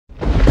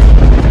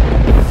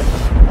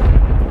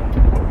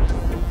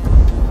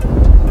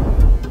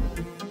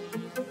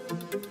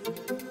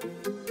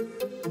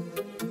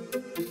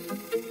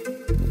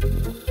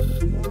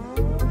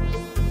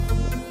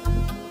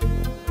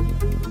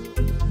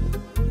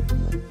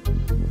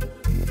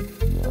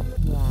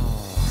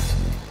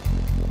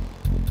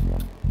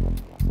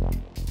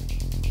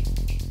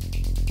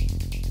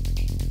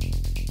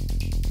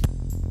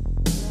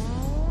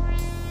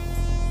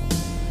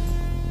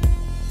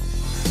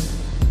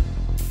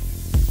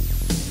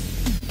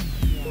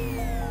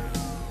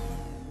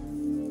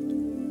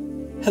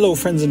Hello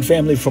friends and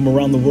family from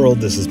around the world,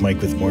 this is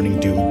Mike with Morning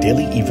Dew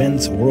Daily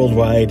Events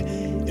Worldwide,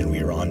 and we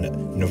are on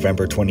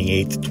November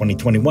 28th,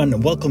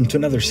 2021. Welcome to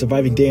another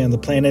surviving day on the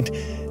planet,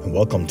 and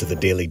welcome to the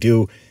Daily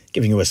Dew,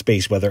 giving you a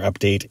space weather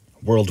update,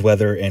 world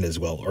weather, and as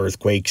well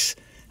earthquakes.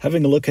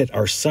 Having a look at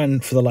our sun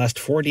for the last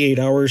 48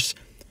 hours,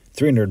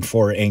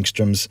 304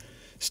 angstroms,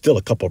 still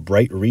a couple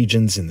bright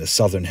regions in the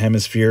southern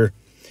hemisphere,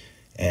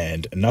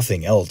 and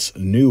nothing else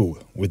new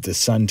with the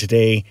sun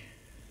today.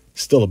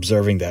 Still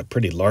observing that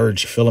pretty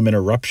large filament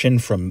eruption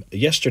from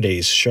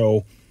yesterday's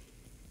show,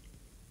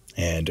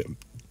 and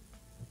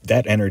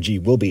that energy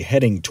will be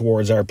heading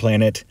towards our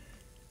planet,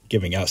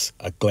 giving us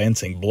a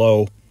glancing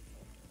blow.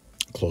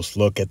 Close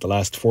look at the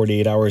last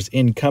 48 hours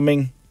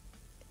incoming.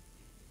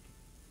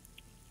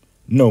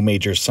 No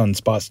major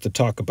sunspots to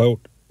talk about.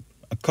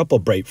 A couple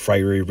bright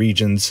fiery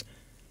regions,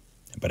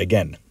 but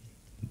again,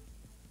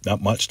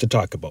 not much to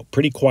talk about.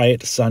 Pretty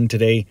quiet sun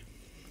today.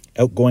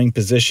 Outgoing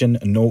position,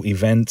 no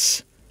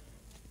events.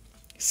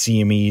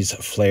 CMEs,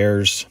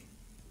 flares.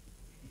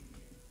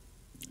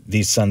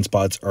 These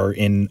sunspots are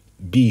in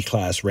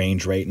B-class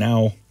range right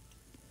now.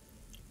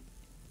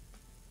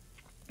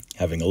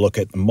 Having a look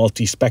at the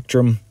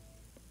multi-spectrum.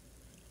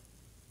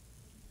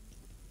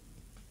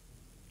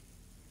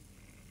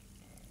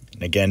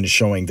 And again,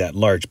 showing that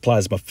large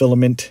plasma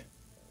filament.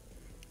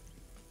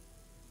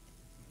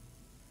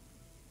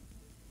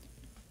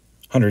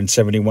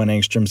 171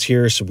 angstroms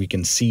here, so we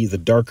can see the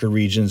darker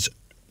regions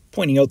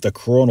pointing out the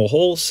coronal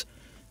holes.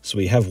 So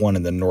we have one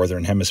in the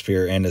northern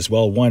hemisphere and as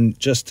well one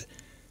just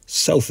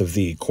south of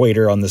the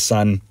equator on the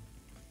sun,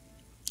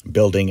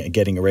 building,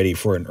 getting ready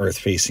for an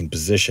Earth-facing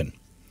position.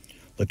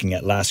 Looking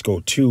at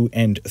LASCO 2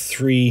 and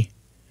 3,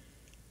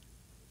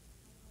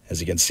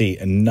 as you can see,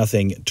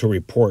 nothing to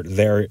report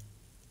there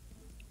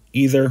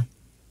either,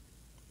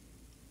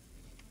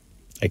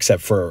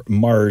 except for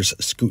Mars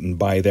scooting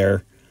by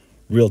there.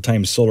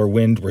 Real-time solar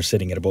wind, we're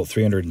sitting at about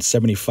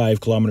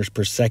 375 kilometers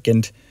per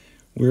second.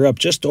 We were up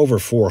just over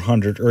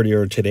 400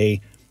 earlier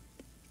today,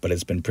 but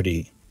it's been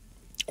pretty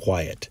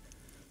quiet.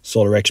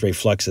 Solar X-ray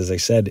flux, as I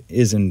said,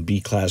 is in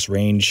B-class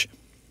range.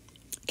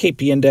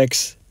 KP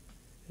index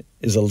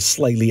is a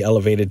slightly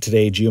elevated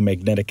today.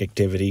 Geomagnetic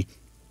activity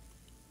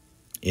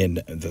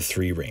in the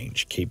 3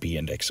 range. KP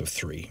index of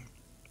 3.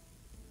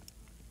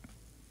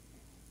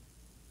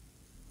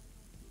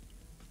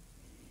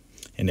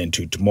 And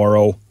into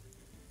tomorrow,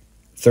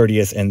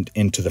 30th and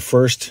into the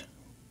 1st,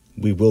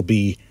 we will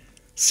be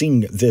seeing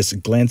this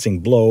glancing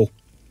blow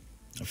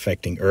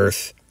affecting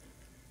Earth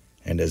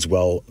and as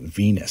well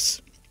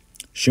Venus.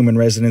 Schumann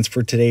resonance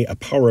for today, a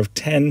power of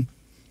 10.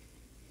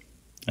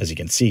 As you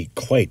can see,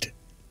 quite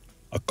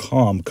a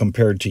calm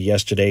compared to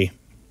yesterday.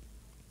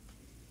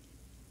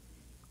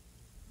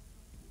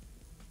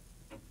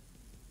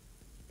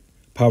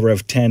 Power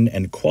of 10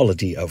 and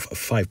quality of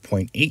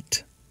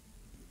 5.8.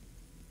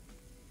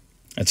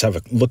 Let's have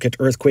a look at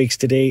earthquakes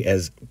today,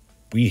 as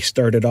we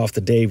started off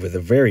the day with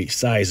a very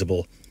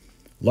sizable,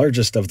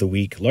 largest of the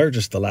week,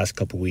 largest the last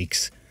couple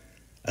weeks,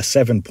 a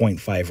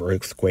 7.5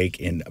 earthquake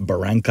in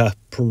Barranca,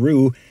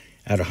 Peru,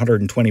 at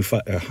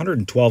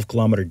 112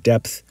 kilometer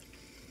depth,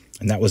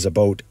 and that was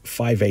about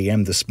 5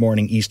 a.m. this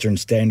morning Eastern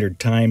Standard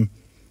Time.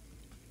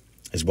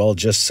 As well,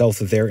 just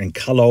south of there in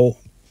Callao,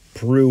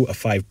 Peru, a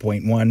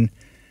 5.1,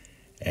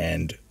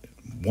 and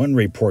one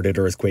reported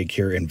earthquake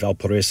here in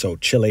Valparaiso,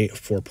 Chile,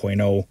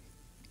 4.0.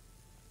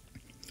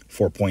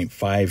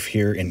 4.5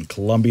 here in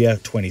Colombia,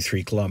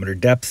 23 kilometer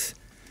depth.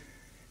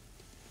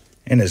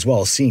 And as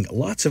well, seeing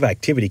lots of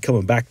activity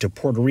coming back to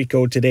Puerto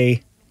Rico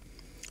today.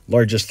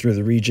 Largest through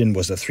the region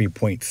was a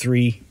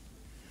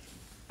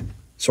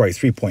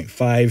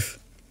 3.5.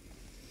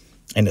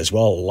 And as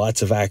well,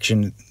 lots of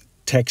action.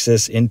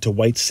 Texas into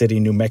White City,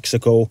 New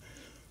Mexico.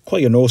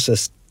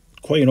 Coyanosa,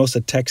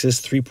 Texas,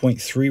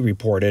 3.3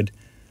 reported.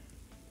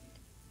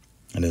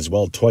 And as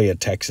well, Toya,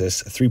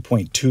 Texas,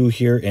 3.2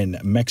 here in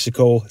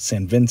Mexico,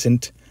 San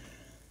Vincent.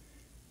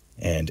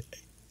 And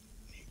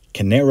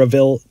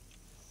Canaryville,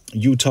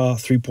 Utah,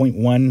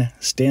 3.1.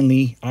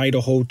 Stanley,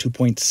 Idaho,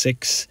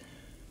 2.6.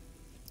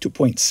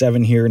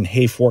 2.7 here in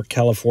Hayfork,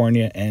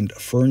 California, and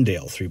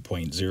Ferndale,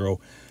 3.0.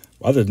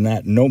 Other than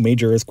that, no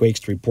major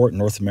earthquakes to report in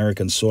North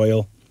American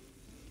soil.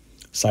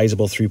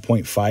 Sizable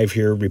 3.5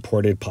 here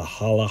reported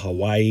Pahala,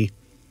 Hawaii.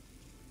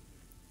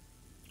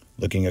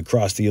 Looking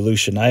across the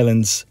Aleutian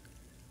Islands,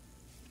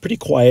 pretty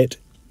quiet,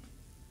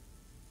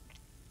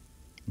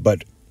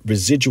 but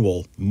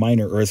residual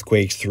minor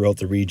earthquakes throughout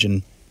the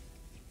region.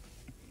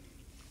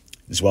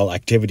 As well,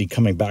 activity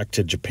coming back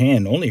to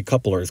Japan, only a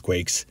couple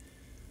earthquakes,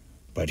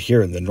 but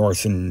here in the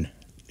northern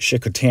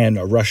Shikotan,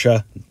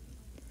 Russia,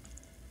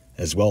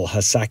 as well,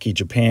 Hasaki,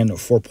 Japan,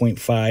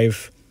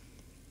 4.5,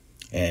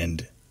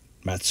 and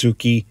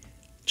Matsuki,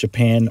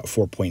 Japan,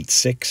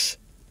 4.6.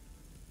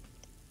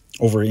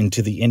 Over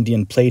into the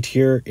Indian plate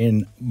here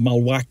in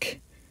Malwak,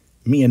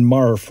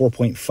 Myanmar,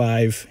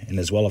 4.5, and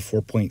as well a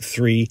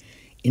 4.3.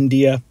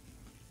 India,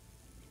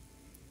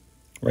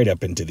 right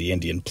up into the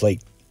Indian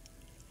plate.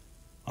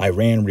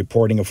 Iran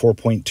reporting a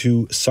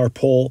 4.2.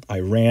 Sarpol,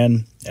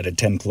 Iran, at a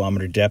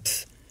 10-kilometer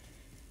depth.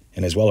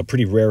 And as well, a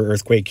pretty rare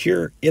earthquake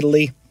here,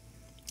 Italy,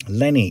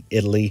 Leni,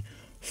 Italy,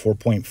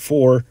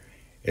 4.4,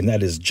 and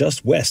that is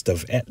just west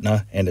of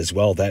Etna, and as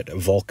well that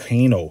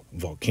volcano,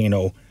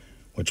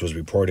 which was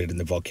reported in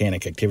the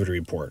Volcanic Activity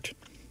Report.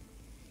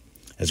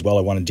 As well,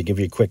 I wanted to give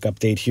you a quick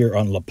update here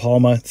on La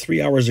Palma.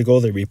 3 hours ago,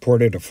 they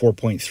reported a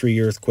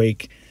 4.3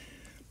 earthquake,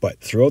 but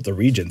throughout the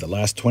region, the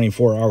last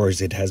 24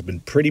 hours, it has been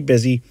pretty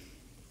busy,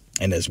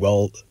 and as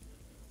well,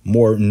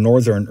 more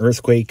northern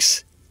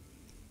earthquakes.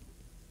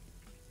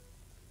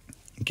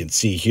 You can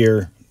see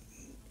here,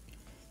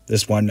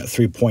 this one,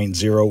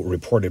 3.0,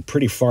 reported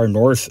pretty far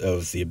north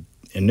of the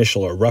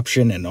initial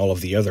eruption and all of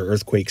the other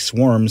earthquake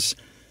swarms.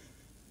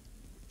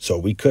 So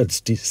we could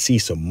see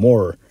some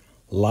more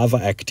lava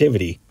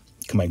activity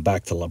coming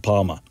back to La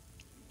Palma.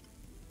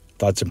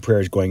 Thoughts and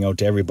prayers going out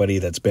to everybody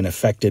that's been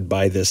affected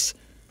by this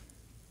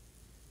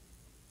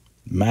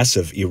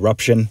massive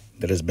eruption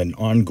that has been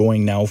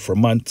ongoing now for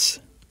months.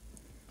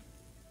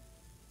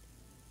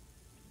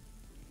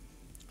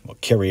 We'll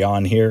carry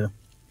on here.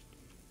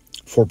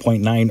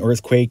 4.9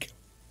 earthquake,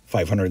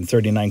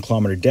 539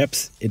 kilometer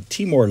depth in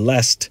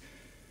Timor-Leste,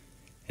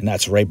 and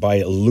that's right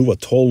by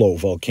Luatolo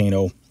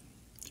volcano.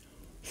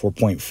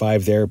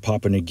 4.5 there,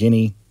 Papua New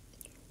Guinea.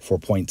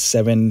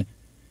 4.7,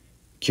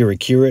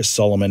 Kirikira,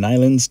 Solomon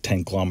Islands,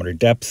 10 kilometer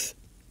depth.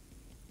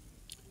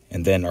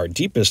 And then our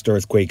deepest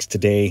earthquakes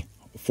today,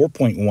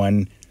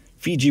 4.1,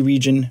 Fiji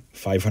region,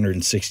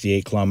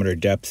 568 kilometer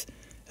depth,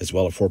 as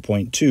well as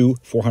 4.2,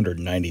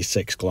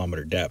 496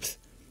 kilometer depth.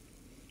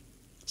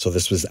 So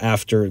this was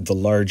after the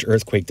large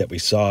earthquake that we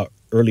saw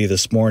early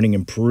this morning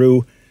in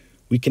Peru.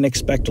 We can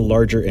expect a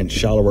larger and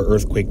shallower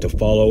earthquake to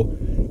follow.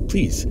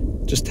 Please,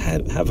 just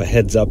have a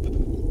heads up,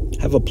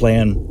 have a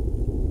plan,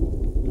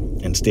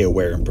 and stay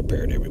aware and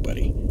prepared,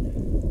 everybody.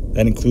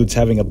 That includes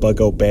having a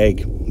bug-out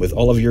bag with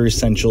all of your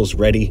essentials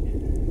ready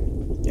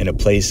in a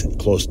place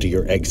close to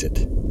your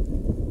exit.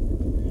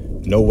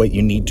 Know what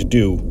you need to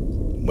do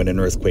when an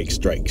earthquake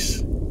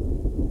strikes.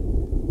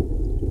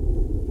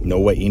 Know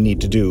what you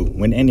need to do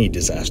when any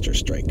disaster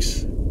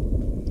strikes.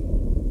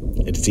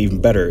 It's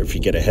even better if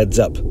you get a heads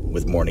up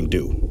with morning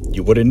dew.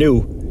 You would have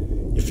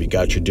knew if you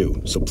got your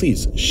dew. So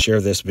please share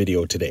this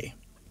video today.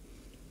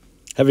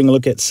 Having a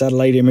look at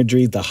satellite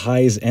imagery, the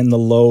highs and the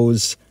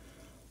lows,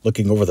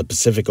 looking over the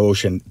Pacific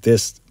Ocean,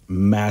 this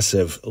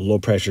massive low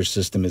pressure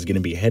system is going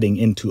to be heading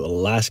into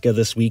Alaska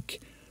this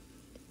week.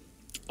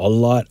 A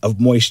lot of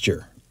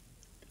moisture.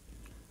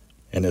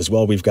 And as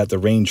well, we've got the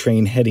rain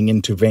train heading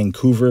into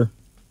Vancouver.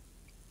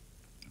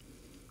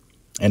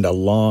 And a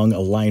long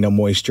line of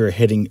moisture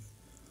heading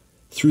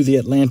through the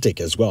Atlantic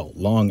as well.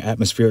 Long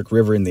atmospheric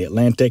river in the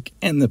Atlantic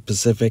and the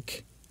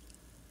Pacific.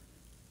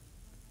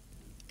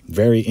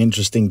 Very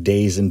interesting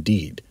days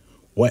indeed.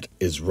 What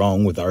is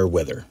wrong with our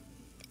weather?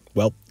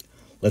 Well,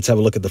 let's have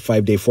a look at the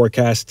 5-day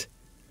forecast.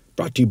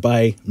 Brought to you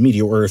by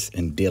Meteor Earth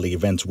and Daily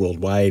Events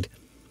Worldwide.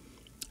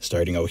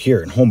 Starting out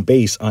here in home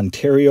base,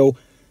 Ontario.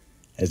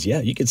 As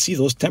yeah, you can see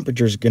those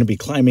temperatures are going to be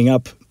climbing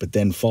up, but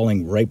then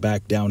falling right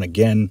back down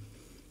again.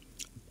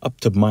 Up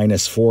to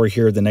 -4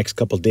 here the next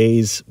couple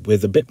days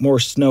with a bit more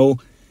snow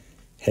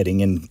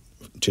heading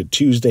into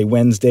Tuesday,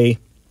 Wednesday.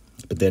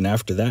 But then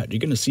after that, you're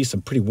going to see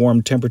some pretty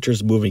warm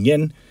temperatures moving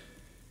in.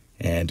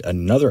 And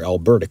another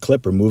Alberta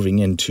clipper moving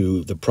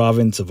into the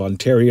province of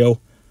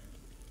Ontario.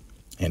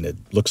 And it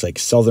looks like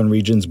southern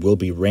regions will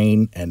be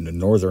rain and the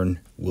northern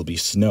will be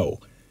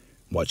snow.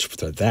 Watch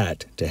for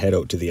that to head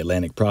out to the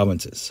Atlantic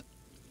provinces.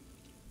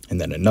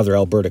 And then another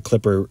Alberta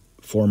clipper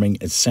forming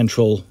in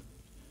central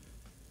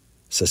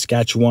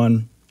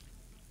Saskatchewan.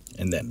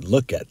 And then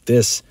look at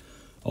this.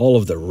 All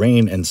of the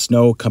rain and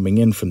snow coming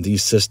in from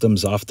these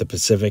systems off the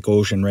Pacific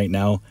Ocean right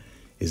now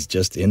is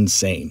just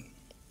insane.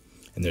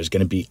 And there's going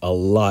to be a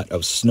lot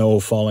of snow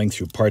falling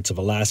through parts of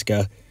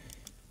Alaska,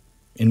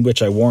 in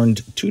which I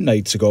warned 2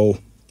 nights ago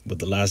with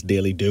the last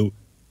daily dew.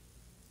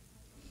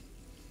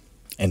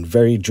 And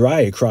very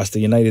dry across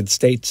the United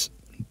States.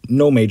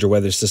 No major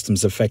weather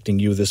systems affecting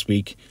you this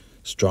week.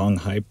 Strong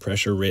high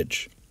pressure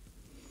ridge.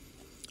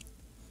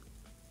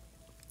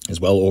 As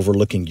well,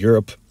 overlooking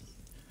Europe,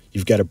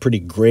 you've got a pretty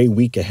gray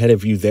week ahead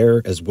of you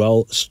there as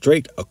well,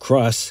 straight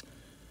across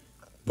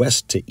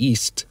west to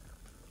east.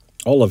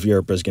 All of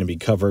Europe is going to be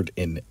covered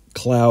in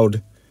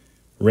cloud,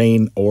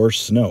 rain, or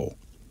snow.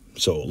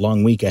 So,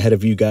 long week ahead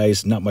of you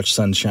guys, not much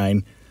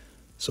sunshine.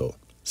 So,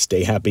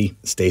 stay happy,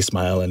 stay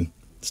smiling,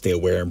 stay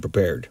aware and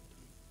prepared.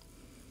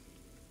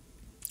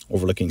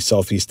 Overlooking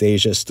Southeast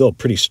Asia, still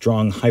pretty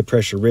strong high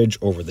pressure ridge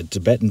over the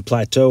Tibetan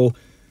Plateau.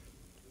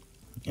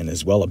 And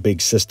as well, a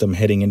big system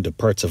heading into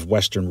parts of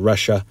western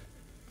Russia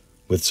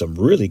with some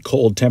really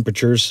cold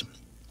temperatures,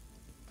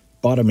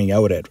 bottoming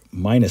out at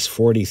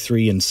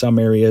 -43 in some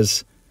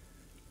areas.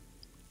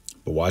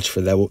 But watch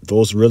for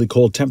those really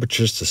cold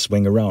temperatures to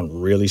swing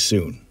around really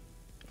soon.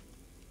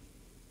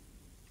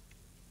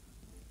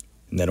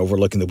 And then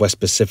overlooking the West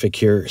Pacific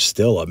here,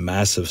 still a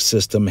massive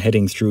system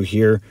heading through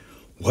here.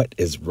 What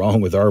is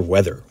wrong with our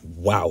weather?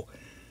 Wow.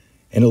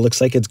 And it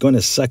looks like it's going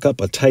to suck up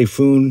a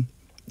typhoon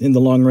in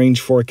the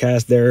long-range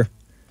forecast there.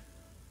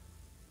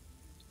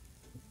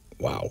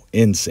 Wow,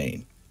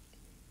 insane.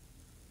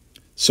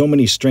 So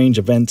many strange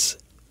events.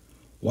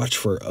 Watch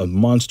for a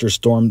monster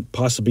storm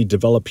possibly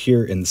develop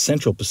here in the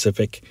Central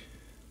Pacific.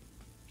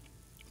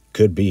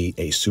 Could be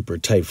a super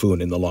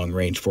typhoon in the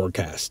long-range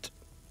forecast.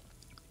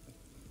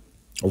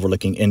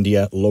 Overlooking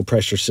India,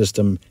 low-pressure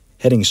system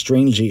heading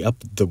strangely up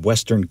the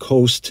western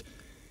coast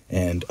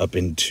and up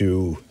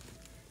into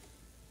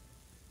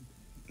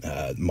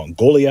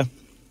Mongolia.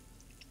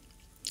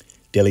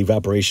 Daily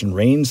evaporation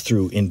rains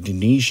through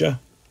Indonesia,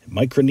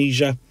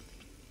 Micronesia,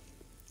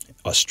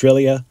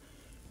 Australia.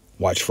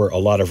 Watch for a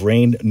lot of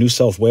rain. New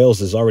South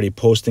Wales is already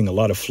posting a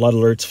lot of flood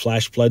alerts,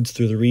 flash floods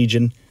through the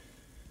region.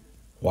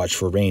 Watch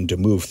for rain to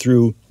move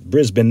through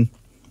Brisbane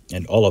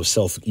and all of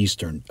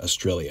southeastern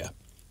Australia.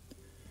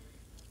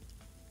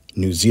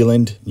 New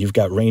Zealand, you've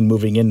got rain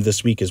moving in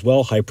this week as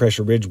well. High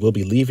pressure ridge will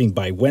be leaving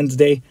by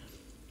Wednesday,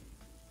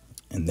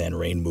 and then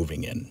rain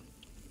moving in.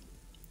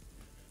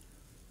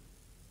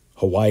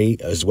 Hawaii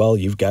as well,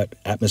 you've got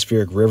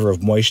atmospheric river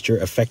of moisture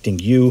affecting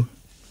you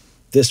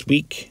this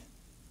week.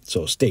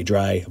 So stay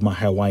dry, my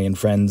Hawaiian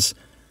friends.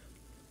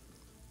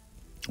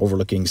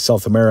 Overlooking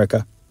South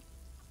America,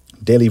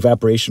 daily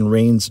evaporation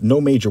rains,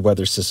 no major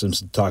weather systems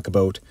to talk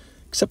about,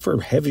 except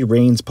for heavy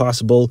rains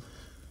possible.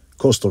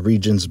 Coastal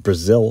regions,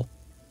 Brazil.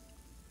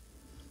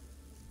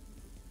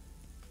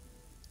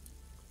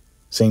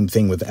 Same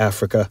thing with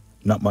Africa,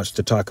 not much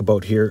to talk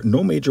about here.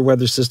 No major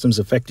weather systems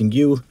affecting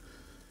you.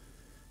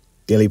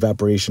 Daily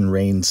evaporation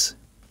rains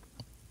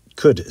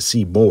could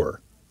see more,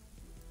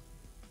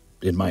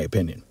 in my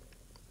opinion.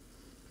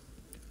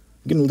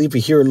 I'm going to leave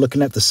you here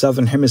looking at the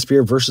southern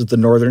hemisphere versus the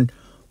northern,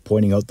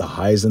 pointing out the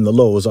highs and the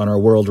lows on our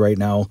world right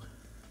now.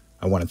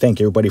 I want to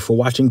thank everybody for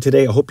watching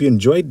today. I hope you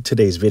enjoyed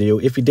today's video.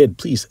 If you did,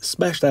 please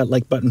smash that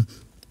like button,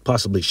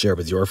 possibly share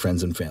with your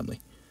friends and family.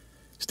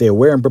 Stay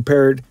aware and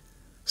prepared,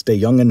 stay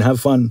young and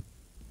have fun,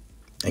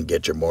 and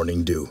get your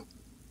morning dew.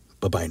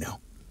 Bye-bye now.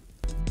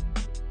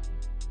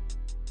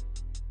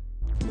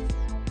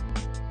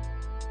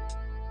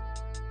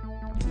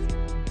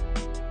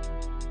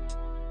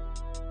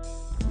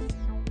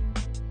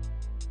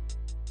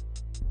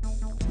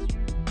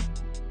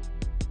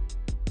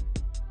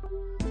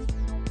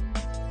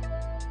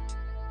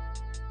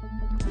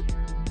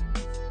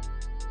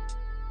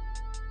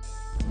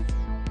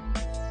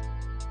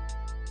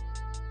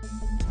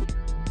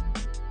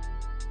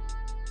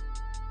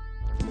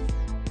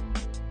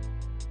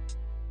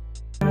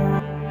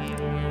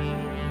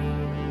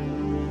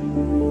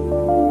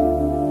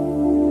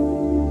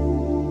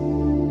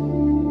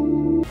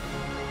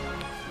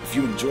 If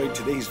you enjoyed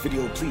today's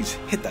video, please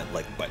hit that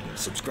like button,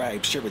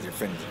 subscribe, share with your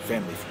friends and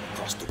family from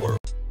across the world.